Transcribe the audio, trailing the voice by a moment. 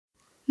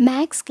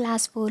Maths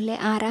class 4-ലെ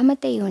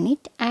 6-മത്തെ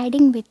unit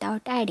adding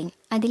without adding.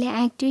 അതിലെ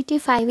activity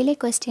 5-ലെ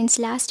questions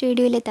last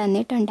വീഡിയോയിൽ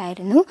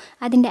തന്നിട്ടുണ്ടായിരുന്നു.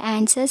 അതിൻ്റെ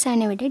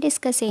ആൻസേഴ്സാണ് ഇവിടെ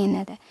ഡിസ്കസ്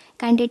ചെയ്യുന്നത്.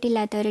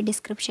 കണ്ടിട്ടില്ലാത്തവർ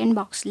ഡിസ്ക്രിപ്ഷൻ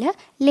ബോക്സിൽ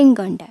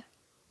ലിങ്ക് ഉണ്ട്.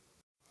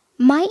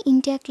 My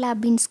India Club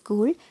in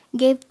school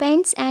gave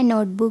pens and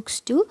notebooks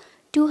to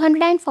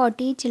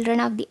 240 children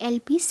of the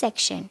LP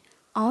section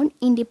on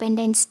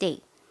Independence Day.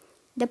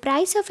 The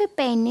price of a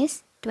pen is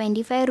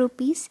 25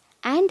 rupees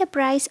and the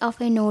price of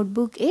a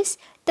notebook is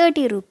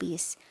 30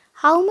 rupees.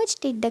 How much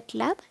did the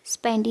club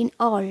spend in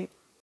all?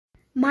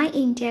 My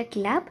India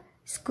Club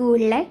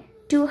സ്കൂളിലെ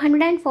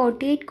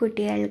 248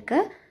 കുട്ടികൾക്ക്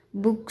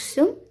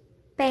ബുക്സും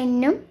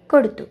പെന്നും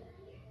കൊടുത്തു.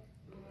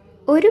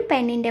 ഒരു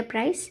പെന്നിൻ്റെ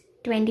price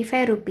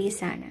 25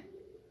 റുപ്പീസാണ്.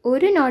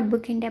 ഒരു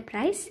നോട്ട്ബുക്കിൻ്റെ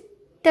price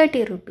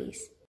 30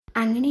 rupees.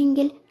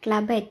 അങ്ങനെയെങ്കിൽ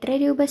club എത്ര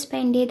രൂപ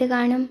spend ചെയ്ത്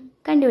കാണും?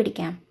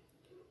 കണ്ടുപിടിക്കാം.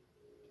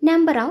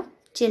 നമ്പർ ഓഫ്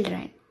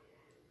ചിൽഡ്രൻ,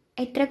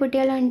 എത്ര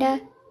കുട്ടികളുണ്ട്?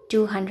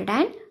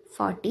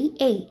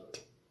 248.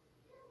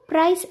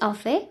 പ്രൈസ്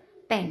ഓഫ് എ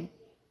പെൻ,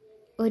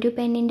 ഒരു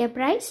പെന്നിൻ്റെ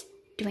price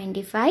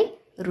 25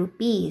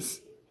 rupees.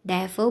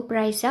 Therefore,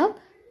 price of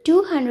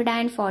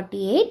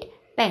 248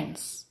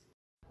 pens.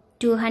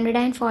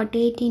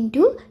 248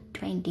 into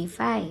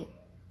 25.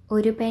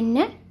 ഒരു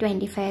pen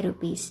 25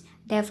 rupees.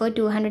 Therefore,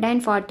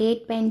 248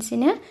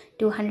 പെൻസിന്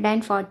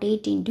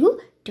 248 into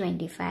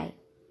 25.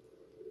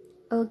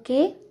 Okay,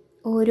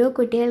 ഓരോ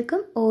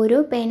കുട്ടികൾക്കും ഓരോ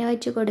പെൻ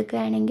വെച്ച്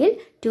കൊടുക്കുകയാണെങ്കിൽ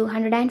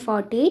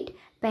 248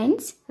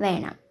 പെൻസ്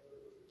വേണം.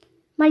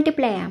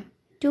 മൾട്ടിപ്ലൈ ചെയ്യാം.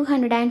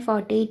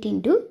 248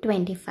 into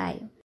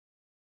 25.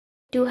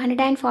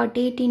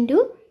 248 into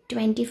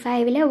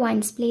 25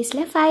 വൺസ് പ്ലേസിൽ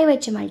 5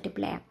 വെച്ച്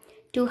മൾട്ടിപ്ലൈ ചെയ്യാം.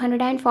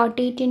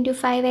 248 into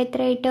 5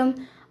 എത്ര കിട്ടും?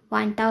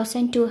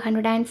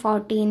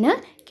 1240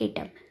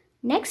 കിട്ടും.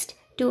 നെക്സ്റ്റ്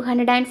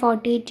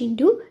 248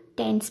 into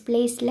 10s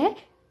പ്ലേസിൽ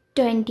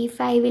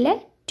 25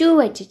 2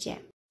 വെച്ച്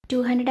ചെയ്യാം.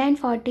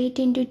 248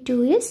 into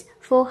 2 is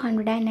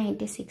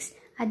 496.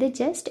 അത്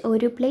ജസ്റ്റ്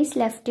ഒരു പ്ലേസ്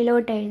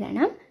ലെഫ്റ്റിലോട്ട്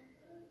എഴുതണം.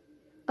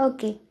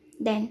 ഓക്കെ,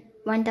 ദെൻ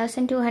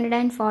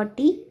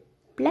 1240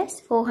 പ്ലസ്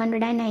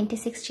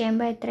 496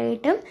 ചെയ്യുമ്പോൾ എത്ര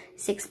കിട്ടും?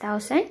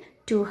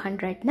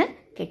 6200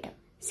 കിട്ടും.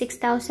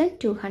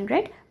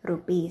 6200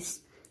 rupees.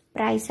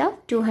 Price of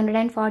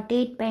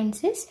 248 pens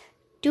is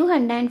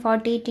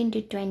 248 into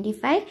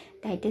 25,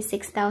 that is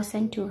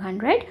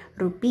 6200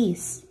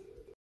 rupees.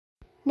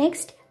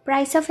 Next,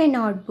 price of a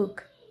notebook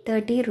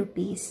 30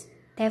 rupees.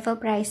 Therefore,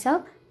 price of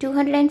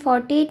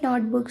 248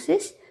 notebooks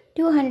is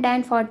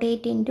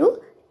 248 into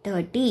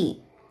 30.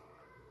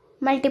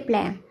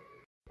 Multiply.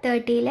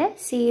 30ൽ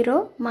 0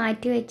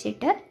 മാറ്റി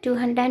വെച്ചിട്ട്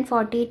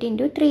 248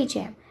 into 3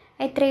 ചെയ്യാം.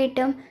 എത്ര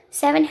കിട്ടും?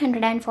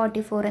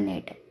 744 എന്ന്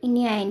കിട്ടും.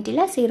 ഇനി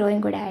അതിൻ്റെ 0യും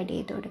കൂടെ ആഡ്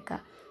ചെയ്ത് കൊടുക്കുക.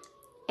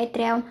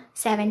 എത്രയാവും?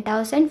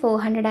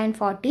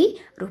 7440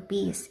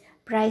 rupees.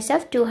 Price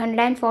of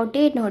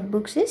 248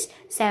 notebooks is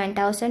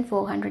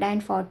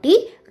 7440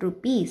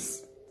 rupees.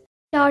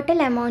 Total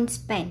amount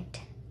spent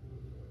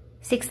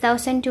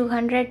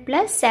 6200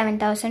 plus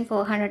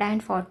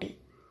 7440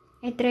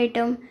 എത്ര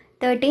കിട്ടും?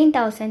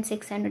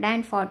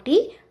 13,640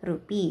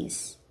 rupees.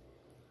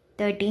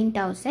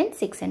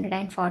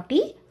 13,640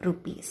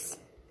 rupees.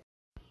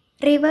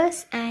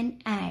 Reverse and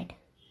add.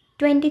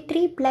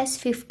 23 plus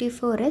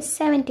 54 is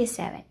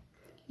 77.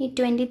 ഈ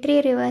 23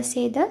 റിവേഴ്സ്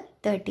ചെയ്ത്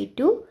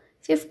 32,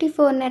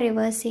 54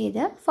 റിവേഴ്സ്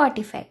ചെയ്ത്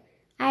 45.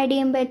 ആഡ്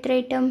ചെയ്യുമ്പോൾ എത്ര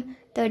കിട്ടും?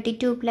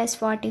 32 plus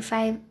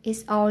 45 is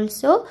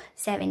also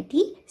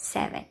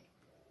 77.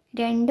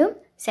 രണ്ടും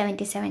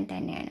 77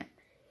 തന്നെയാണ്.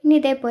 ഇനി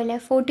ഇതേപോലെ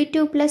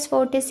 42 plus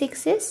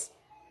 46 is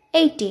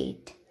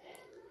 88.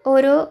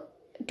 ഓരോ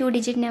 2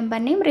 ഡിജിറ്റ്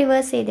നമ്പറിനെയും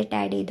റിവേഴ്സ് ചെയ്തിട്ട്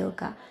ആഡ് ചെയ്ത്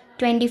നോക്കുക.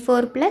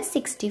 24 plus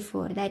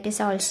 64, that is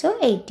also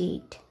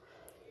 88.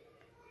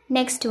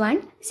 Next one,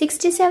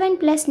 67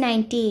 plus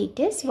 98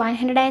 is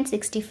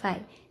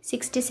 165.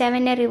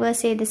 67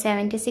 reverse ചെയ്ത്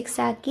 76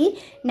 ആക്കി,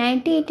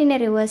 98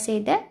 റിവേഴ്സ്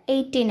ചെയ്ത്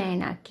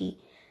 89 ആക്കി.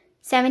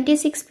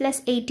 76 plus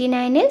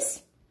 89 is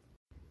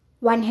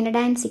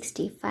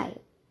 165.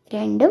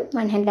 രണ്ടും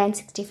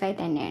 165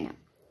 തന്നെയാണ്.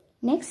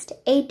 Next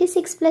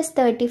 86 plus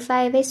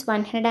 35 is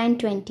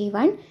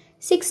 121.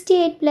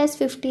 68 plus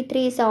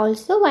 53 is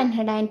also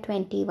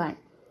 121.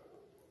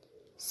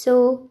 So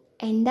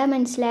എന്താ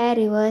മനസ്സിലായ?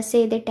 റിവേഴ്സ്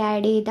ചെയ്തിട്ട്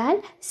ആഡ് ചെയ്താൽ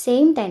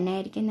സെയിം തന്നെ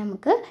ആയിരിക്കും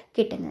നമുക്ക്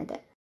കിട്ടുന്നത്.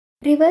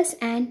 Reverse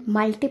and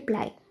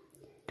multiply.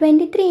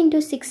 23 into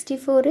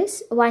 64 is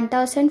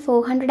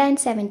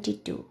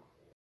 1472.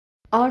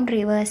 On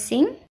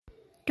reversing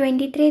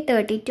 23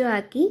 32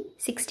 ആക്കി,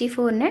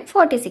 64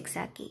 46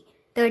 ആക്കി.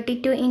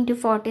 32 into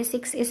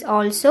 46 is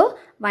also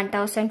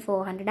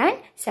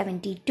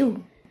 1472.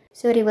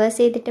 So reverse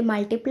ചെയ്തിട്ട്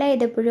മൾട്ടിപ്ലൈ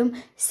ചെയ്തപ്പോഴും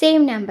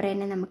സെയിം നമ്പർ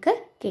തന്നെ നമുക്ക്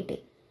കിട്ടി.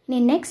 ഇനി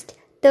next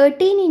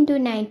 13 into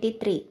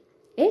 93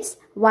 is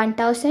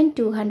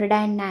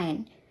 1209.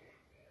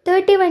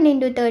 31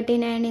 into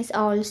 39 is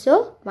also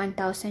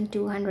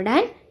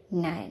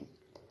 1209.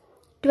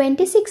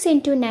 26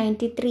 into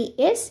 93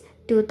 is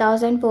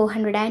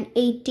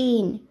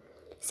 2418.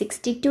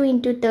 62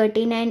 into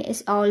 39 is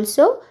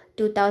also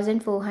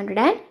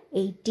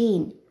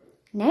 2418.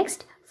 Next,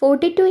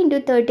 42 into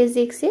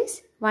 36 is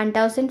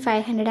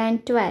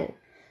 1512.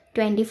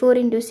 24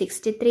 into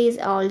 63 is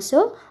also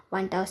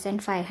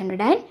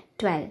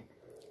 1512.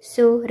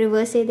 So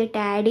reverse ചെയ്തിട്ട്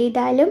add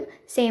ചെയ്താലും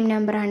സെയിം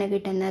നമ്പറാണ്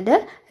കിട്ടുന്നത്,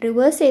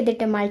 റിവേഴ്സ്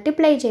ചെയ്തിട്ട്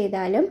മൾട്ടിപ്ലൈ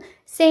ചെയ്താലും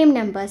സെയിം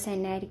നമ്പേഴ്സ്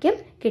തന്നെ ആയിരിക്കും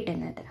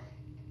കിട്ടുന്നത്.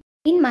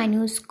 In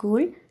Manu's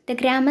school, the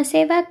Grama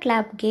Seva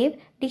Club gave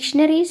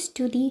dictionaries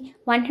to the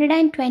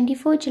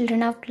 124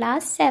 children of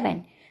class 7.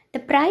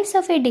 The price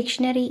of a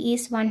dictionary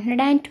is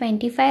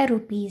 125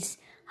 rupees.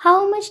 How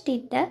much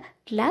did the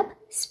club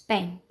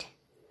spend?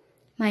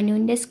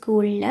 മനുവിൻ്റെ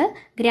സ്കൂളിൽ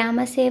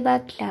ഗ്രാമസേവ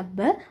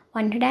club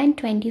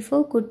 124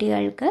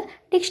 കുട്ടികൾക്ക്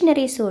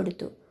dictionaries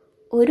കൊടുത്തു.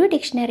 ഒരു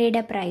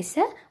ഡിക്ഷണറിയുടെ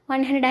price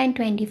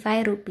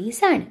 125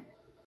 rupees ആണ്.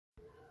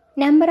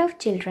 Number of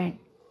children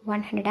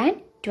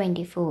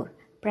 124.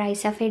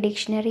 Price of a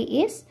dictionary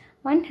is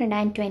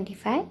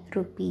 125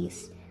 rupees.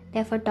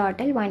 Therefore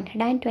total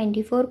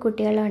 124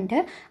 കുട്ടികളുണ്ട്.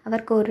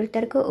 അവർക്ക്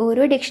ഓരോരുത്തർക്ക്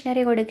ഓരോ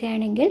dictionary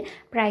കൊടുക്കുകയാണെങ്കിൽ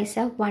price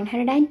of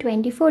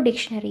 124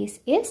 dictionaries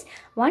is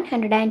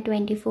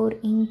 124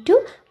 into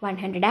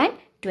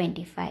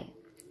 125.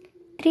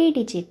 3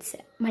 digits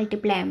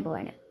multiply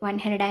ആകുമ്പോഴാണ്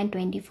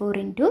 124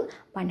 into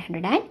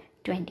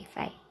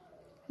 125.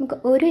 നമുക്ക്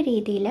ഒരു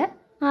രീതിയിൽ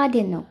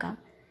ആദ്യം നോക്കാം.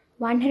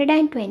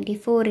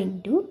 124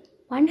 into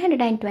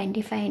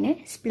 125നെ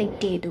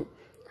സ്പ്ലിറ്റ് ചെയ്തു.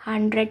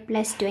 100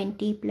 +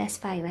 20 +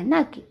 5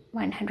 എന്നാക്കി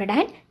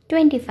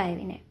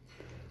 125നെ.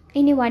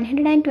 ഇനി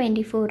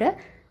 124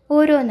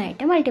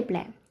 ഓരോന്നായിട്ട്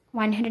മൾട്ടിപ്ലൈ.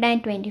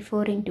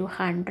 124 into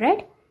 100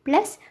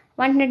 +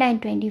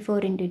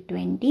 124 into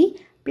 20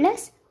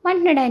 +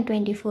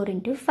 124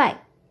 into 5.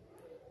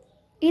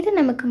 ഇത്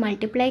നമുക്ക്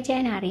മൾട്ടിപ്ലൈ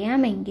ചെയ്യാൻ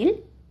അറിയാമെങ്കിൽ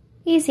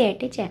ഈസി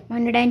ആയിട്ട് ചെയ്യാം.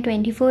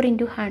 124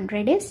 into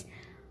 100 is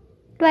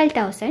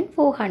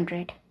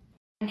 12,400.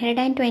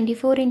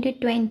 124 into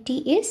 20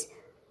 is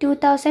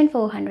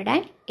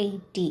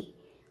 2,480.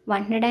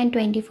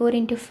 124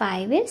 into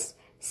 5 is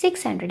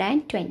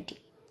 620.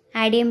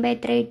 Add ചെയ്യുമ്പോൾ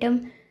എത്ര കിട്ടും?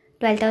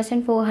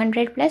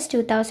 12,400 +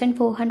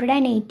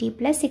 2,480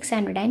 +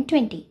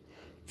 620.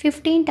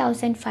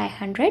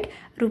 15,500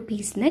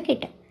 റുപ്പീസിന്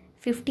കിട്ടും.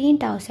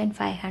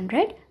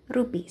 15,500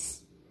 റുപ്പീസ്.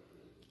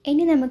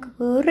 ഇനി നമുക്ക്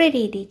വേറൊരു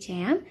രീതി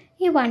ചെയ്യാം.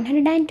 ഈ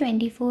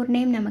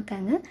 124നെയും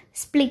നമുക്കങ്ങ്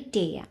സ്പ്ലിറ്റ്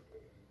ചെയ്യാം.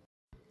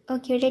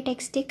 ഓക്കെ, ഇവിടെ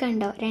ടെക്സ്റ്റ്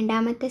കണ്ടോ?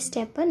 രണ്ടാമത്തെ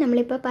സ്റ്റെപ്പ്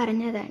നമ്മളിപ്പോൾ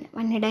പറഞ്ഞതാണ്.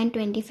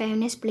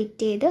 125നെ സ്പ്ലിറ്റ്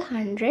ചെയ്ത്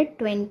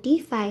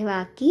 125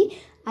 ആക്കി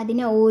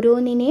അതിനെ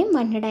ഓരോന്നിനെയും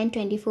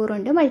 124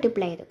 കൊണ്ട്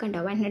മൾട്ടിപ്ലൈ ചെയ്തു. കണ്ടോ?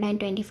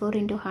 124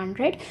 into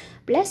 100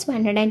 +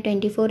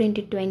 124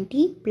 into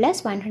 20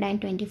 +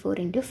 124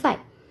 into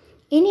 5.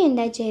 ഇനി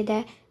എന്താ ചെയ്തത്?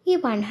 ഈ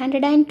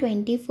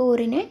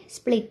 124നെ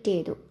സ്പ്ലിറ്റ്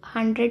ചെയ്തു.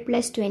 100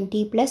 +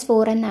 20 +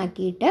 4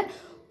 എന്നാക്കിയിട്ട്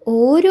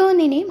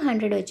ഓരോന്നിനെയും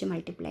 100 വെച്ച്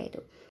മൾട്ടിപ്ലൈ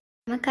ചെയ്തു.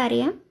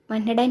 നമുക്കറിയാം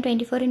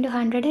 124 into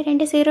 100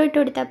 2 0 ഇട്ട്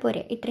കൊടുത്താൽ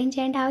പോരെ, ഇത്രയും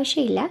ചെയ്യേണ്ട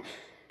ആവശ്യമില്ല.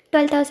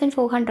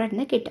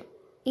 12,400 കിട്ടും.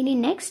 ഇനി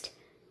നെക്സ്റ്റ്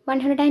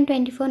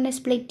 124നെ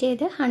സ്പ്ലിറ്റ്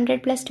ചെയ്ത് 100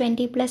 +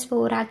 20 +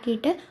 4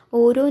 ആക്കിയിട്ട്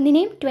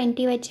ഓരോന്നിനെയും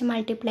 20 വെച്ച്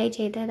മൾട്ടിപ്ലൈ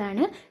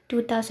ചെയ്തതാണ്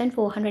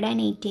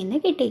 2,480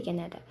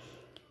 കിട്ടിയിരിക്കുന്നത്.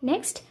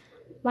 നെക്സ്റ്റ്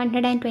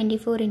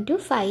 124 into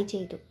 5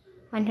 ചെയ്തു.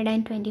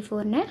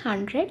 124നെ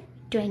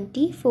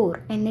 124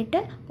 എന്നിട്ട്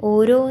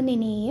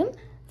ഓരോന്നിനെയും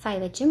 5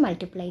 വെച്ച്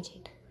മൾട്ടിപ്ലൈ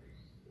ചെയ്തു.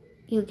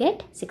 You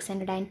get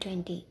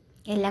 620.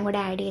 എല്ലാം കൂടെ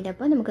ആഡ്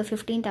ചെയ്തപ്പോൾ നമുക്ക്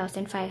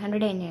 15,500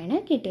 തന്നെയാണ്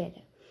കിട്ടിയത്.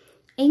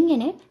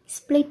 ഇങ്ങനെ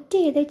സ്പ്ലിറ്റ്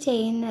ചെയ്ത്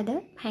ചെയ്യുന്നത്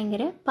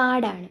ഭയങ്കര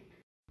പാടാണ്.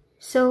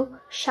 സോ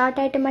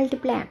ഷോർട്ടായിട്ട്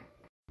മൾട്ടിപ്ലൈ ആം.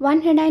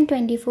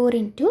 124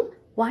 into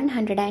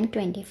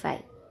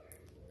 125.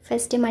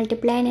 ഫസ്റ്റ്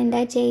മൾട്ടിപ്ലൈൻ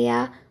എന്താ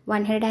ചെയ്യുക?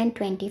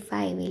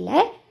 125ലെ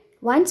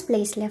 1s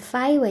പ്ലേസിൽ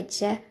 5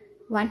 വെച്ച്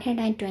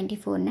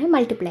 124നെ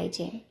മൾട്ടിപ്ലൈ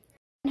ചെയ്യും.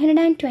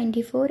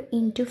 124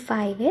 into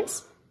 5 is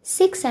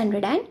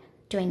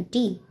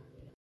 620.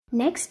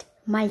 Next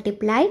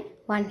multiply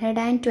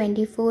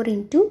 124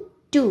 into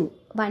 2.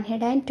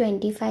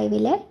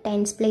 125ലെ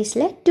 10s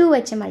പ്ലേസിൽ 2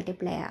 വെച്ച്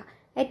മൾട്ടിപ്ലൈ ചെയ്യുക.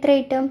 എത്ര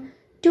കിട്ടും?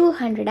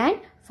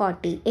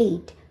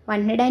 248.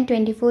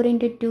 124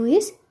 into 2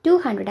 is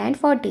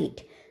 248.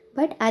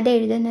 ബട്ട് അത്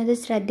എഴുതുന്നത്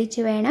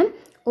ശ്രദ്ധിച്ച് വേണം.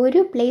 ഒരു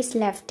പ്ലേസ്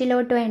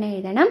ലെഫ്റ്റിലോട്ട് വേണം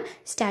എഴുതണം,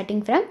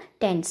 starting from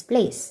 10s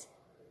place.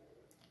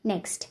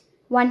 Next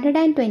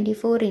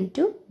 124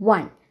 into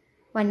 1.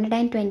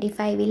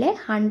 125ലെ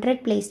 100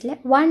 പ്ലേസിൽ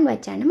 1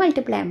 വെച്ചാണ്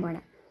മൾട്ടിപ്ലൈ ചെയ്യാൻ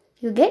പോകണം.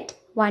 You get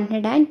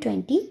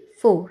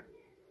 124.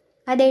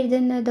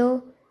 അതെഴുതുന്നതോ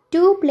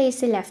 2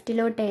 പ്ലേസ്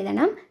ലെഫ്റ്റിലോട്ട്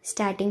എഴുതണം,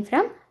 സ്റ്റാർട്ടിങ്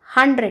ഫ്രം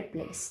 100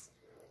 പ്ലേസ്.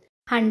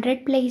 100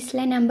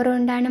 പ്ലേസിലെ നമ്പർ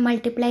കൊണ്ടാണ്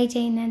മൾട്ടിപ്ലൈ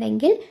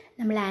ചെയ്യുന്നതെങ്കിൽ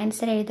നമ്മൾ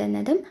ആൻസർ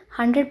എഴുതുന്നതും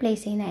 100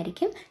 പ്ലേസിൽ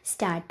നിന്നായിരിക്കും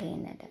സ്റ്റാർട്ട്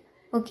ചെയ്യുന്നത്.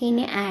 ഓക്കെ,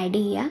 ഇനി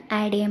ആഡ് ചെയ്യുക.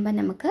 ആഡ് ചെയ്യുമ്പോൾ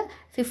നമുക്ക്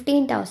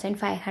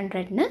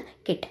 15,500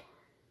 കിട്ടും.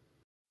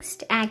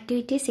 നെക്സ്റ്റ്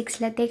ആക്ടിവിറ്റി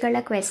 6ലേക്കുള്ള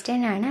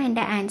ക്വസ്റ്റ്യൻ ആണ്.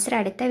 അതിൻ്റെ ആൻസർ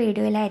അടുത്ത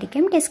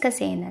വീഡിയോയിലായിരിക്കും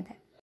ഡിസ്കസ് ചെയ്യുന്നത്.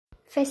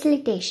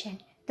 Facilitation.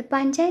 The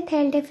Panchayat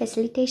held a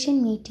facilitation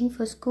meeting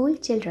for school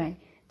children.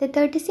 The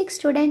 36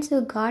 students who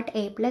got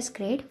A+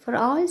 grade for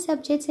all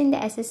subjects in the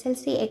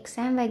SSLC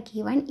exam were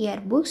given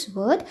yearbooks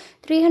worth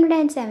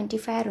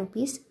 375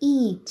 rupees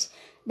each.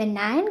 The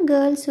 9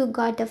 girls who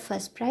got the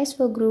first prize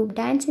for group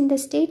dance in the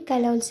state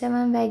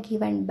Kalolsavam were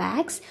given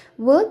bags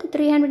worth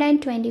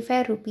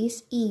 325 rupees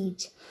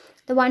each.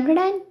 The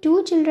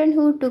 102 children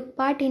who took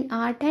part in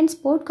art and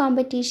sport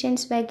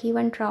competitions were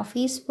given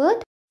trophies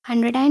worth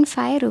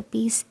 105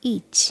 rupees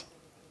each.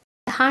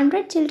 The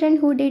 100 children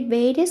who did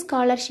various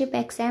scholarship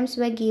exams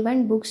were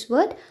given books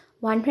worth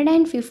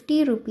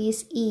 150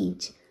 rupees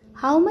each.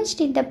 How much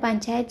did the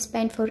panchayat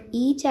spend for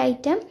each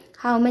item?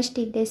 How much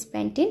did they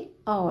spend in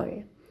all?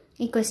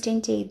 ഈ question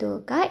ചെയ്തു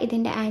നോക്കുക.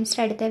 ഇതിൻ്റെ answer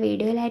അടുത്ത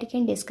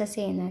വീഡിയോയിലായിരിക്കും discuss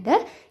ചെയ്യുന്നത്.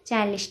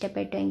 Channel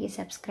ഇഷ്ടപ്പെട്ടുവെങ്കിൽ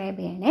subscribe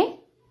ചെയ്യണേ.